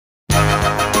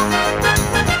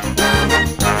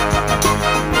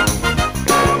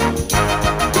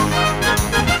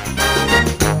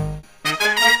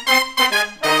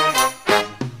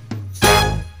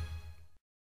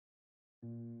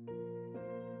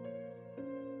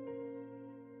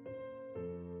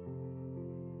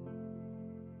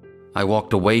I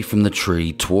walked away from the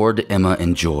tree toward Emma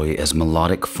and Joy as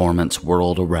melodic formants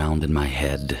whirled around in my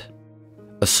head.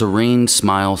 A serene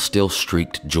smile still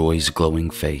streaked Joy's glowing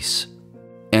face.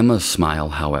 Emma's smile,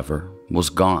 however, was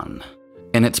gone.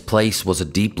 In its place was a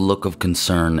deep look of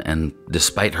concern and,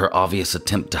 despite her obvious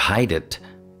attempt to hide it,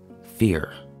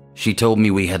 fear. She told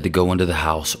me we had to go into the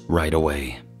house right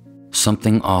away.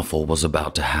 Something awful was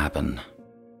about to happen.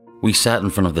 We sat in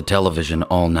front of the television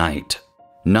all night.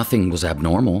 Nothing was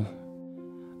abnormal.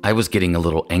 I was getting a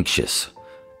little anxious.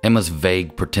 Emma's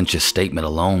vague, pretentious statement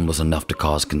alone was enough to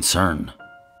cause concern.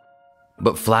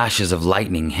 But flashes of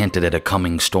lightning hinted at a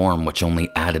coming storm which only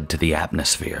added to the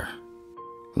atmosphere.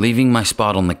 Leaving my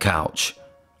spot on the couch,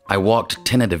 I walked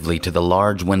tentatively to the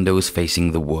large windows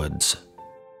facing the woods.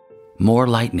 More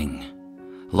lightning.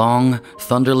 Long,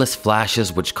 thunderless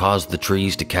flashes which caused the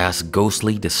trees to cast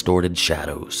ghostly, distorted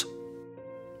shadows.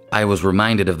 I was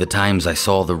reminded of the times I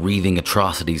saw the wreathing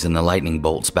atrocities in the lightning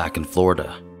bolts back in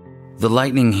Florida. The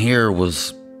lightning here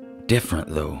was different,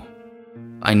 though.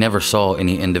 I never saw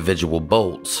any individual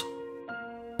bolts,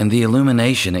 and the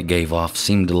illumination it gave off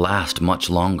seemed to last much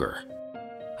longer.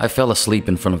 I fell asleep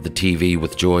in front of the TV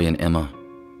with Joy and Emma.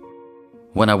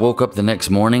 When I woke up the next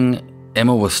morning,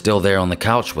 Emma was still there on the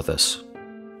couch with us.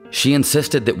 She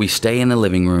insisted that we stay in the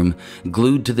living room,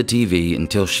 glued to the TV,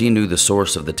 until she knew the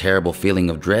source of the terrible feeling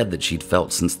of dread that she'd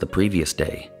felt since the previous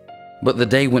day. But the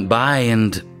day went by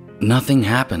and nothing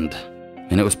happened,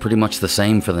 and it was pretty much the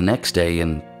same for the next day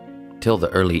until the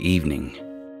early evening.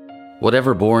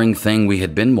 Whatever boring thing we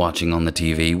had been watching on the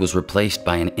TV was replaced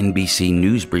by an NBC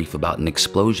news brief about an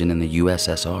explosion in the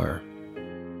USSR.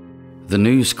 The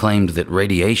news claimed that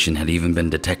radiation had even been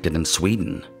detected in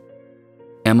Sweden.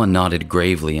 Emma nodded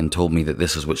gravely and told me that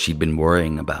this is what she'd been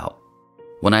worrying about.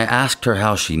 When I asked her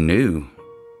how she knew,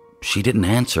 she didn't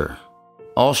answer.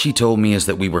 All she told me is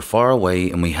that we were far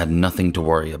away and we had nothing to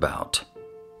worry about,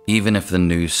 even if the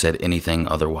news said anything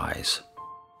otherwise.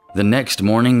 The next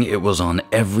morning, it was on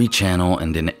every channel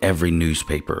and in every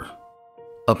newspaper.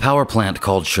 A power plant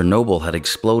called Chernobyl had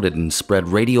exploded and spread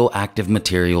radioactive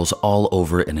materials all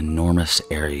over an enormous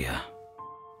area.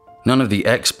 None of the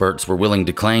experts were willing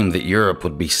to claim that Europe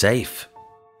would be safe.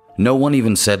 No one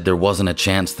even said there wasn't a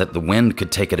chance that the wind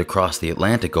could take it across the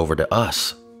Atlantic over to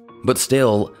us. But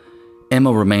still,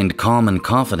 Emma remained calm and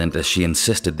confident as she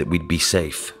insisted that we'd be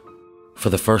safe. For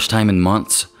the first time in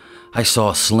months, I saw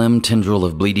a slim tendril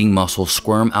of bleeding muscle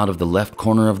squirm out of the left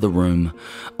corner of the room,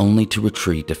 only to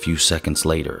retreat a few seconds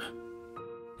later.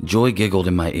 Joy giggled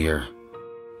in my ear.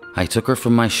 I took her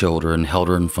from my shoulder and held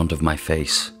her in front of my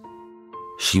face.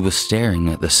 She was staring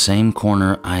at the same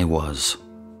corner I was.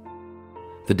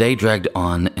 The day dragged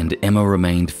on and Emma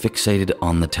remained fixated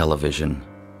on the television.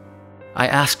 I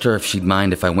asked her if she'd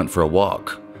mind if I went for a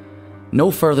walk.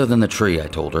 No further than the tree, I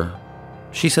told her.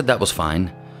 She said that was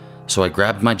fine, so I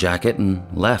grabbed my jacket and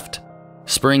left.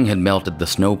 Spring had melted the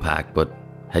snowpack, but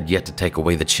had yet to take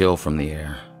away the chill from the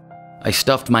air. I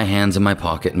stuffed my hands in my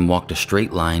pocket and walked a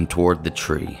straight line toward the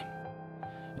tree.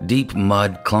 Deep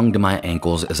mud clung to my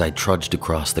ankles as I trudged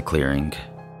across the clearing.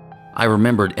 I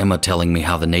remembered Emma telling me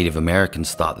how the Native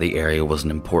Americans thought the area was an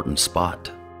important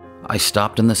spot. I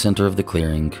stopped in the center of the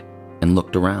clearing and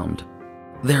looked around.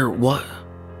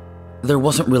 There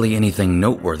wasn't really anything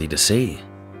noteworthy to see.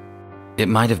 It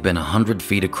might have been 100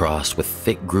 feet across with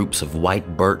thick groups of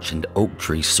white birch and oak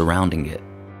trees surrounding it.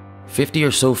 50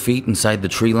 or so feet inside the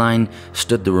tree line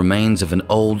stood the remains of an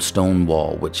old stone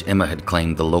wall which Emma had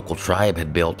claimed the local tribe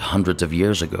had built hundreds of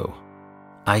years ago.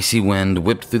 Icy wind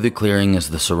whipped through the clearing as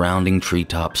the surrounding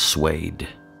treetops swayed.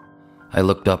 I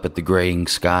looked up at the graying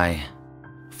sky.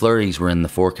 Flurries were in the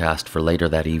forecast for later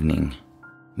that evening,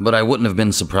 but I wouldn't have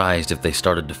been surprised if they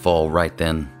started to fall right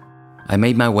then. I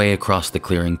made my way across the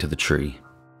clearing to the tree.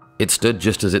 It stood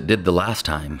just as it did the last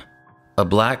time. A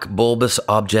black, bulbous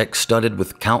object studded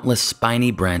with countless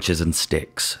spiny branches and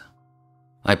sticks.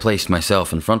 I placed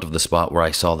myself in front of the spot where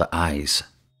I saw the eyes.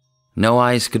 No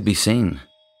eyes could be seen,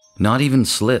 not even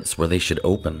slits where they should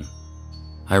open.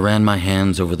 I ran my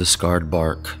hands over the scarred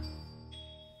bark.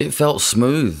 It felt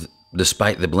smooth,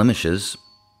 despite the blemishes,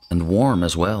 and warm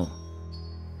as well.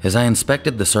 As I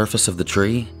inspected the surface of the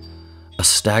tree, a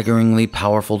staggeringly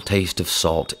powerful taste of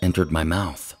salt entered my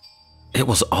mouth. It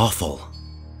was awful.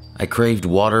 I craved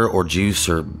water or juice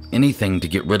or anything to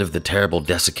get rid of the terrible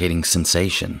desiccating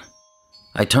sensation.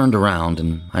 I turned around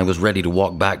and I was ready to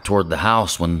walk back toward the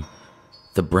house when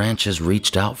the branches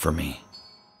reached out for me.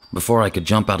 Before I could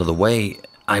jump out of the way,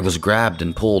 I was grabbed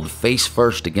and pulled face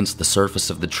first against the surface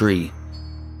of the tree.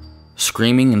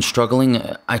 Screaming and struggling,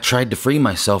 I tried to free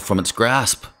myself from its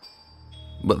grasp,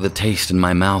 but the taste in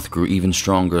my mouth grew even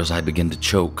stronger as I began to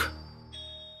choke.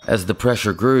 As the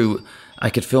pressure grew, I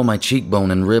could feel my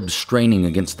cheekbone and ribs straining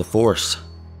against the force.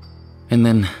 And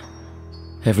then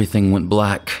everything went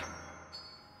black.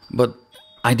 But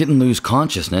I didn't lose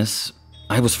consciousness.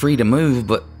 I was free to move,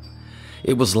 but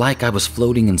it was like I was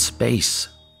floating in space.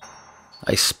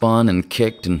 I spun and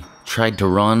kicked and tried to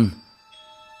run,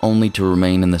 only to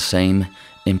remain in the same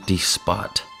empty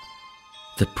spot.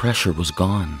 The pressure was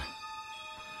gone.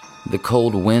 The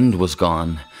cold wind was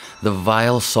gone. The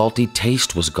vile, salty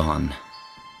taste was gone.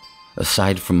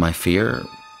 Aside from my fear,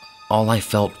 all I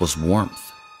felt was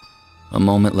warmth. A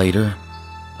moment later,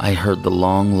 I heard the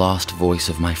long-lost voice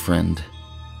of my friend.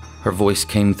 Her voice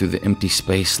came through the empty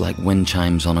space like wind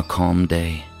chimes on a calm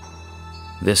day.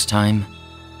 This time,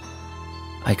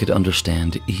 I could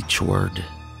understand each word.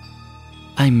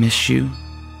 I miss you.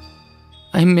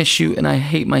 I miss you, and I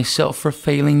hate myself for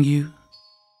failing you.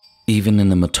 Even in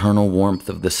the maternal warmth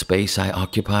of the space I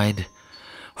occupied,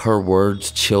 her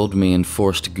words chilled me and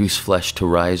forced goose flesh to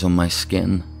rise on my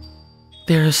skin.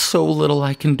 There is so little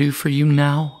I can do for you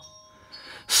now.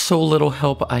 So little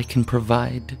help I can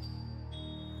provide.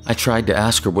 I tried to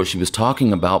ask her what she was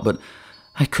talking about, but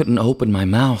I couldn't open my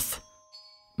mouth.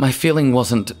 My feeling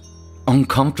wasn't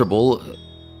uncomfortable.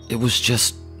 It was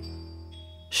just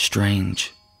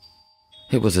strange.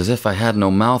 It was as if I had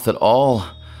no mouth at all.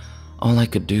 All I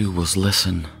could do was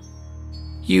listen.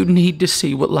 You need to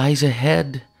see what lies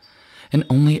ahead, and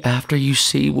only after you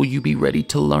see will you be ready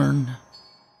to learn.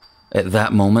 At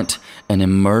that moment, an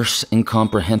immense,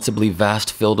 incomprehensibly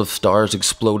vast field of stars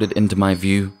exploded into my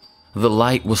view. The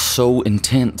light was so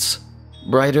intense,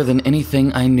 brighter than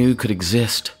anything I knew could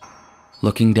exist.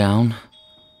 Looking down,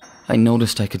 I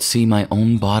noticed I could see my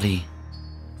own body.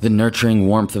 The nurturing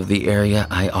warmth of the area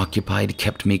I occupied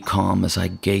kept me calm as I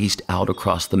gazed out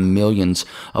across the millions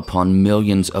upon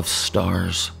millions of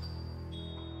stars.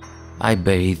 I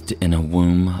bathed in a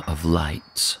womb of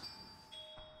lights.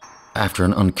 After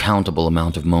an uncountable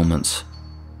amount of moments,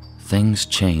 things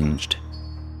changed.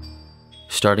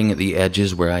 Starting at the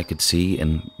edges where I could see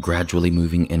and gradually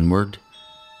moving inward,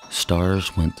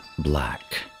 stars went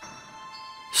black.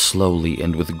 Slowly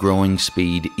and with growing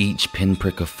speed, each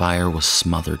pinprick of fire was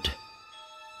smothered.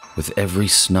 With every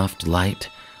snuffed light,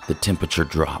 the temperature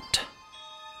dropped.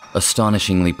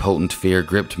 Astonishingly potent fear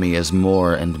gripped me as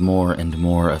more and more and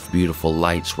more of beautiful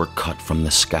lights were cut from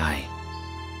the sky.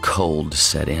 Cold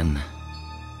set in.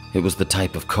 It was the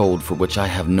type of cold for which I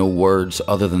have no words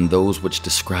other than those which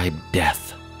describe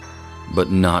death,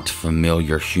 but not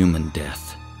familiar human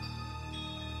death.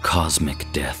 Cosmic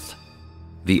death.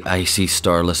 The icy,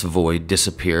 starless void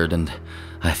disappeared, and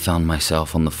I found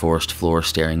myself on the forest floor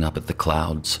staring up at the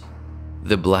clouds.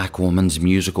 The black woman's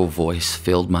musical voice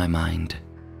filled my mind.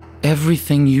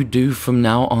 Everything you do from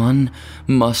now on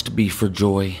must be for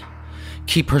joy.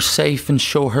 Keep her safe and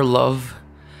show her love.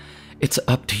 It's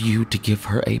up to you to give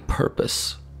her a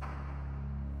purpose.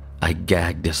 I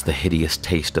gagged as the hideous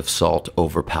taste of salt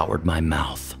overpowered my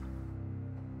mouth.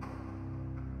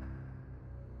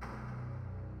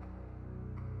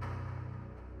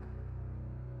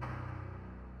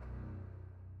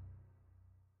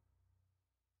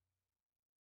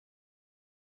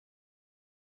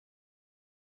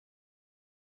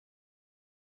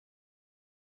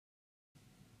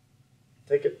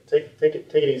 Take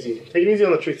it easy. Take it easy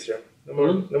on the truth serum.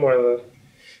 No more of the.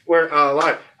 We're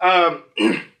live. Hi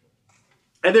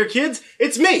there, kids.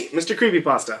 It's me,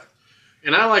 MrCreepyPasta.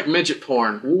 And I like midget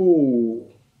porn.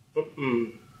 Ooh.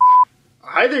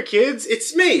 Hi there, kids.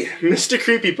 It's me,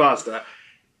 MrCreepyPasta.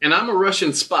 And I'm a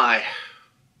Russian spy.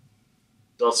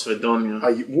 До свидания.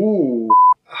 Ooh.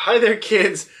 Hi there,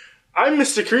 kids. I'm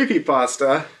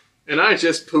MrCreepyPasta. And I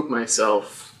just pooped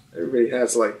myself. Everybody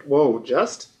has like, whoa,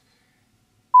 just?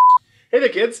 Hey there,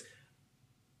 kids.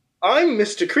 I'm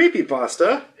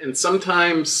MrCreepyPasta. And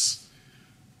sometimes,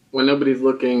 when nobody's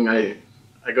looking, I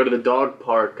go to the dog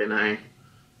park and I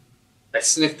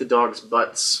sniff the dogs'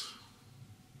 butts.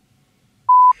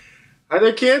 Hi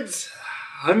there, kids.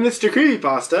 I'm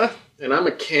MrCreepyPasta. And I'm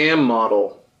a cam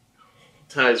model.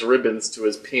 Ties ribbons to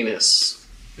his penis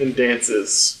and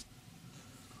dances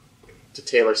to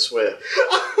Taylor Swift.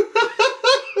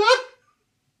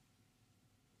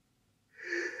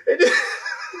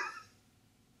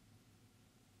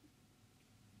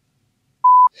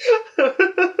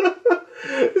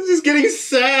 This is getting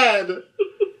sad.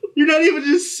 You're not even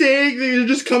just saying that, you're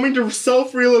just coming to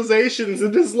self-realizations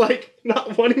and just like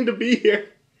not wanting to be here.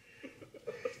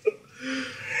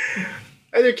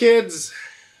 Hi there, kids.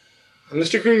 I'm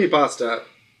MrCreepyPasta.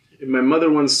 And my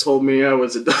mother once told me I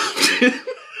was adopted.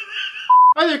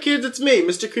 Hi there, kids. It's me,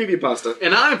 MrCreepyPasta.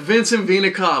 And I'm Vincent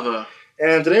Vinacava.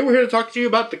 And today we're here to talk to you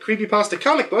about the CreepyPasta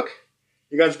comic book.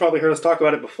 You guys have probably heard us talk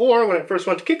about it before when it first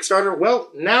went to Kickstarter. Well,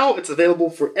 now it's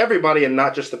available for everybody and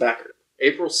not just the backer.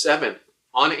 April 7th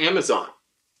on Amazon.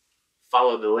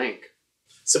 Follow the link.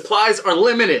 Supplies are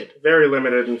limited. Very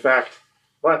limited, in fact.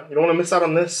 But you don't want to miss out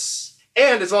on this.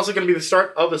 And it's also going to be the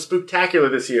start of the Spooktacular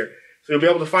this year. So you'll be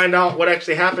able to find out what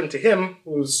actually happened to him,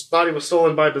 whose body was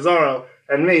stolen by Bizarro,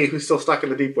 and me, who's still stuck in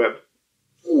the deep web.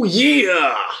 Oh,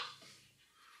 yeah!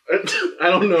 I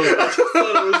don't know. I just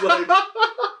thought it was like...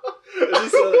 I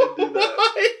just thought I'd do that.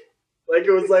 Like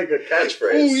it was like a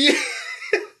catchphrase. Oh, yeah!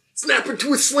 Snap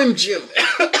into a Slim Jim.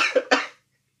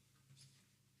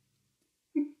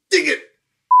 Dig it!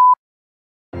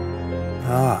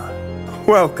 Ah,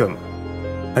 welcome.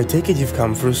 I take it you've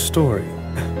come for a story.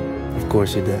 Of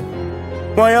course you did.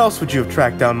 Why else would you have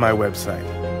tracked down my website?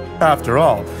 After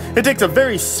all, it takes a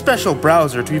very special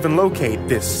browser to even locate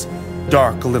this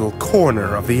dark little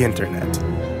corner of the internet.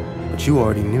 But you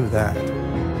already knew that.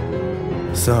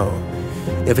 So,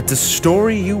 if it's a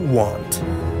story you want,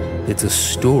 it's a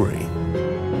story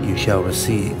you shall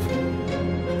receive.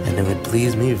 And it would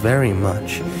please me very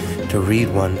much to read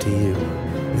one to you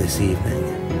this evening.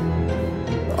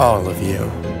 All of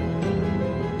you.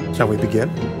 Shall we begin?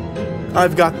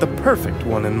 I've got the perfect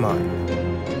one in mind.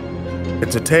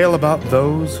 It's a tale about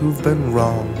those who've been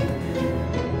wronged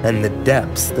and the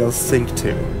depths they'll sink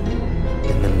to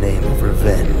in the name of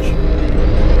revenge.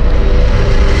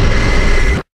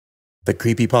 The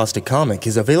CreepyPasta comic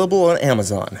is available on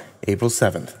Amazon April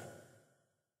 7th.